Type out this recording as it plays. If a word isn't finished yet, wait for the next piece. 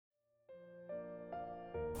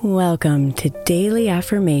Welcome to Daily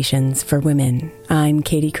Affirmations for Women. I'm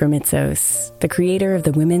Katie Kremitzos, the creator of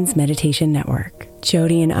the Women's Meditation Network.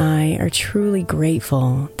 Jody and I are truly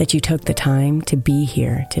grateful that you took the time to be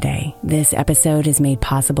here today. This episode is made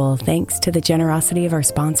possible thanks to the generosity of our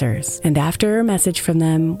sponsors. And after a message from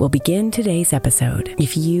them, we'll begin today's episode.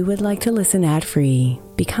 If you would like to listen ad-free,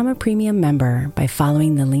 become a premium member by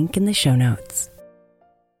following the link in the show notes.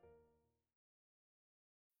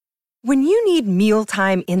 When you need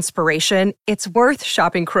mealtime inspiration, it's worth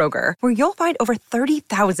shopping Kroger, where you'll find over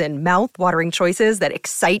 30,000 mouth-watering choices that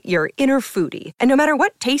excite your inner foodie. And no matter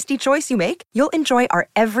what tasty choice you make, you'll enjoy our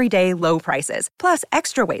everyday low prices, plus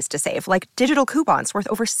extra ways to save, like digital coupons worth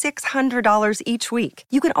over $600 each week.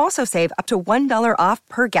 You can also save up to $1 off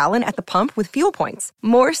per gallon at the pump with fuel points.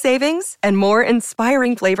 More savings and more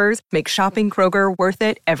inspiring flavors make shopping Kroger worth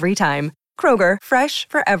it every time. Kroger, fresh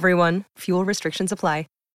for everyone. Fuel restrictions apply.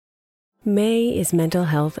 May is Mental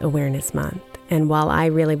Health Awareness Month, and while I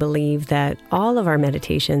really believe that all of our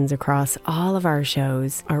meditations across all of our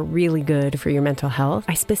shows are really good for your mental health,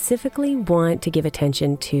 I specifically want to give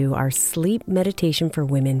attention to our Sleep Meditation for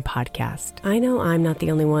Women podcast. I know I'm not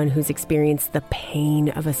the only one who's experienced the pain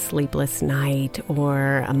of a sleepless night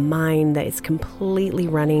or a mind that is completely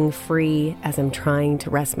running free as I'm trying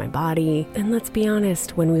to rest my body. And let's be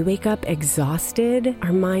honest, when we wake up exhausted,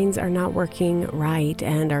 our minds are not working right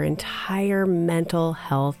and our entire mental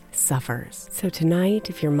health suffers. So tonight,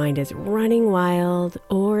 if your mind is running wild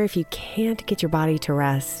or if you can't get your body to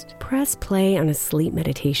rest, press play on a sleep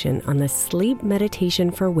meditation on the Sleep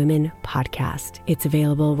Meditation for Women podcast. It's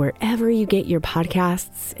available wherever you get your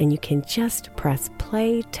podcasts, and you can just press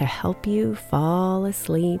play to help you fall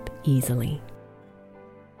asleep easily.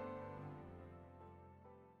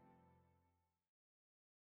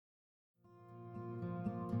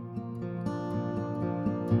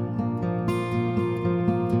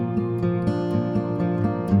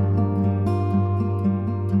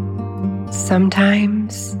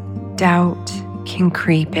 Sometimes doubt can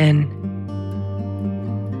creep in,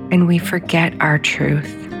 and we forget our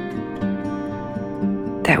truth,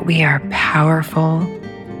 that we are powerful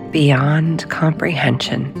beyond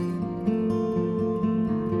comprehension.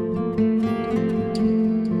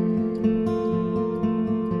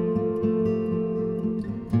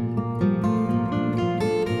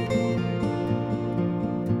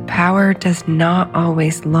 Power does not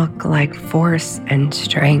always look like force and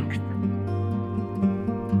strength.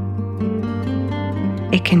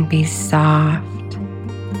 It can be soft,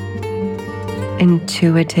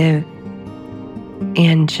 intuitive,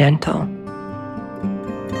 and gentle.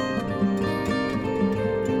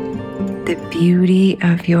 The beauty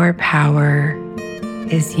of your power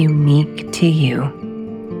is unique to you.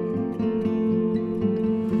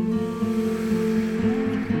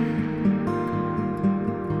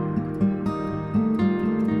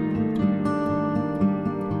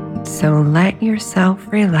 So let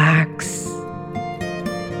yourself relax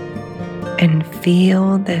and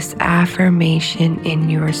feel this affirmation in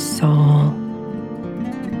your soul,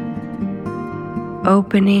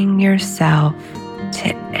 opening yourself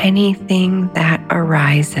to anything that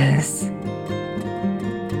arises.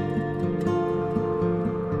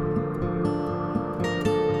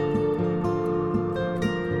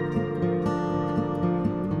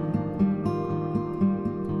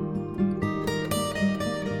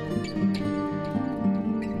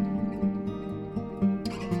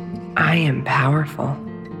 I am powerful.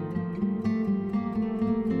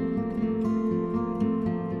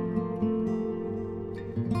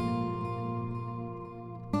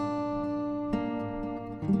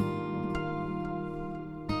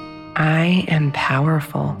 I am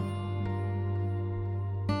powerful.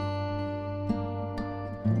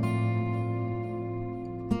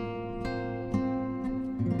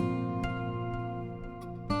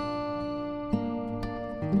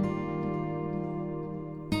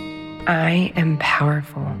 I am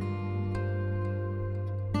powerful.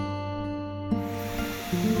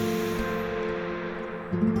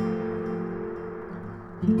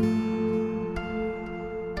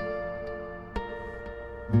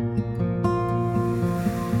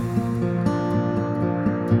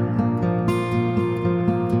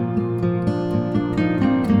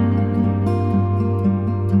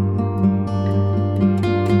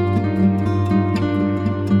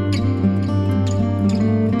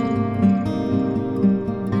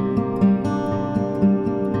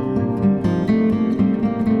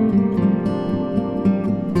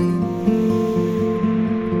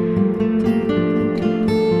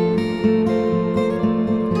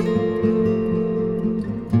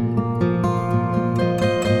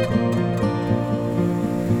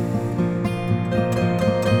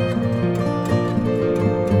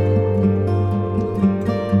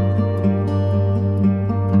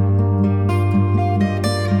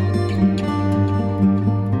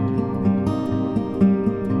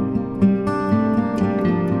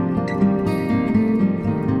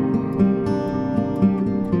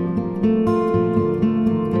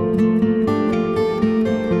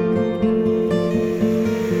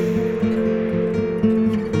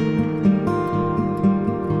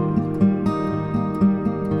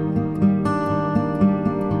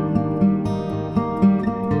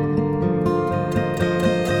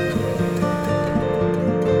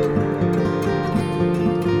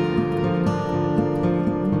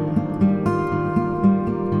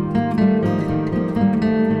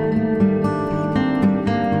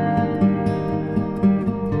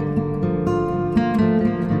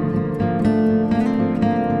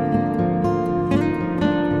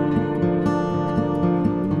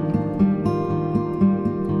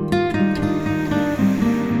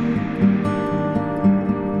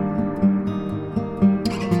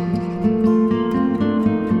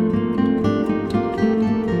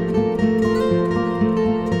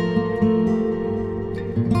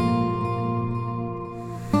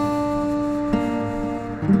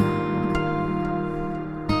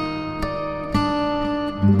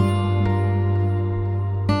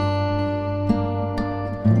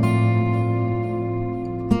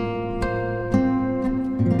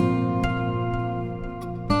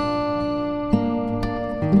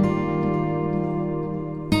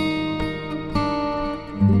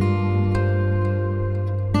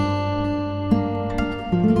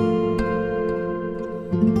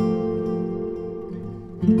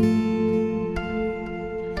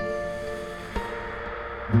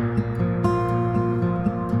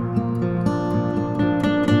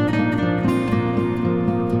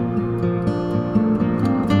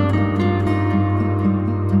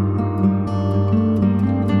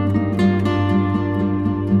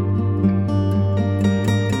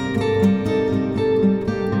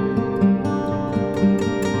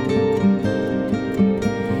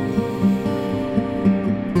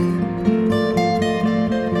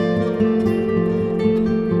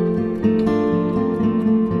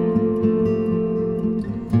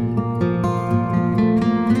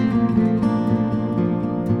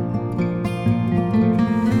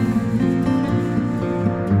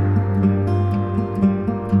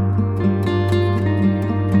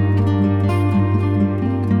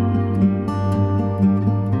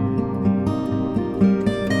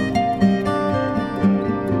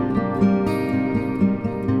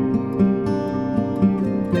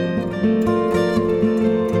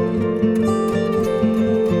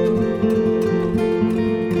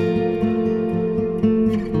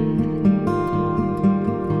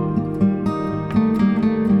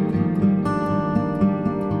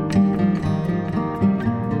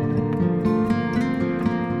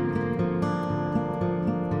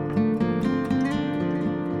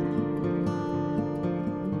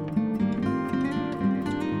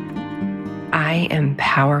 I am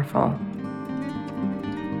powerful.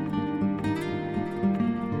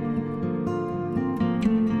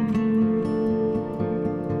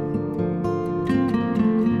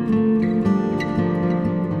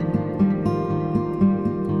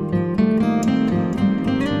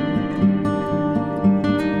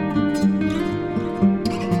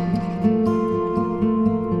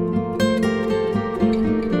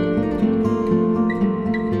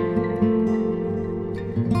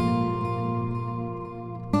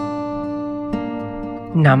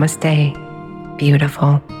 Namaste,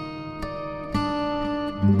 beautiful.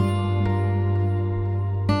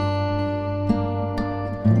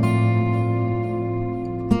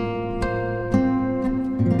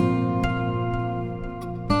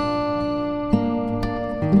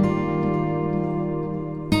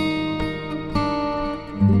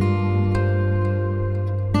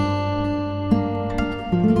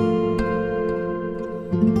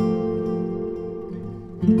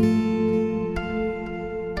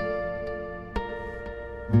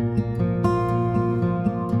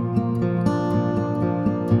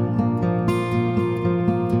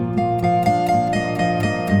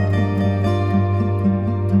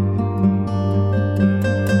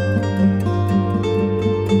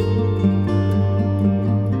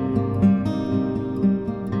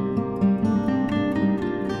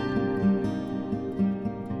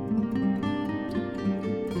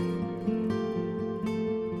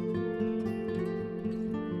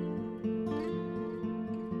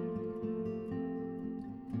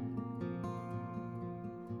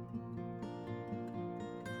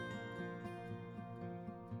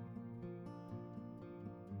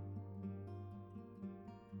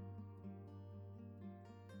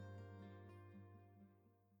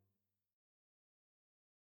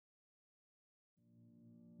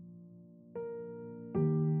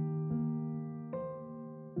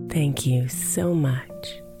 Thank you so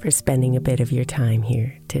much for spending a bit of your time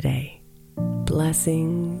here today.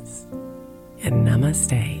 Blessings and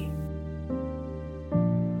namaste.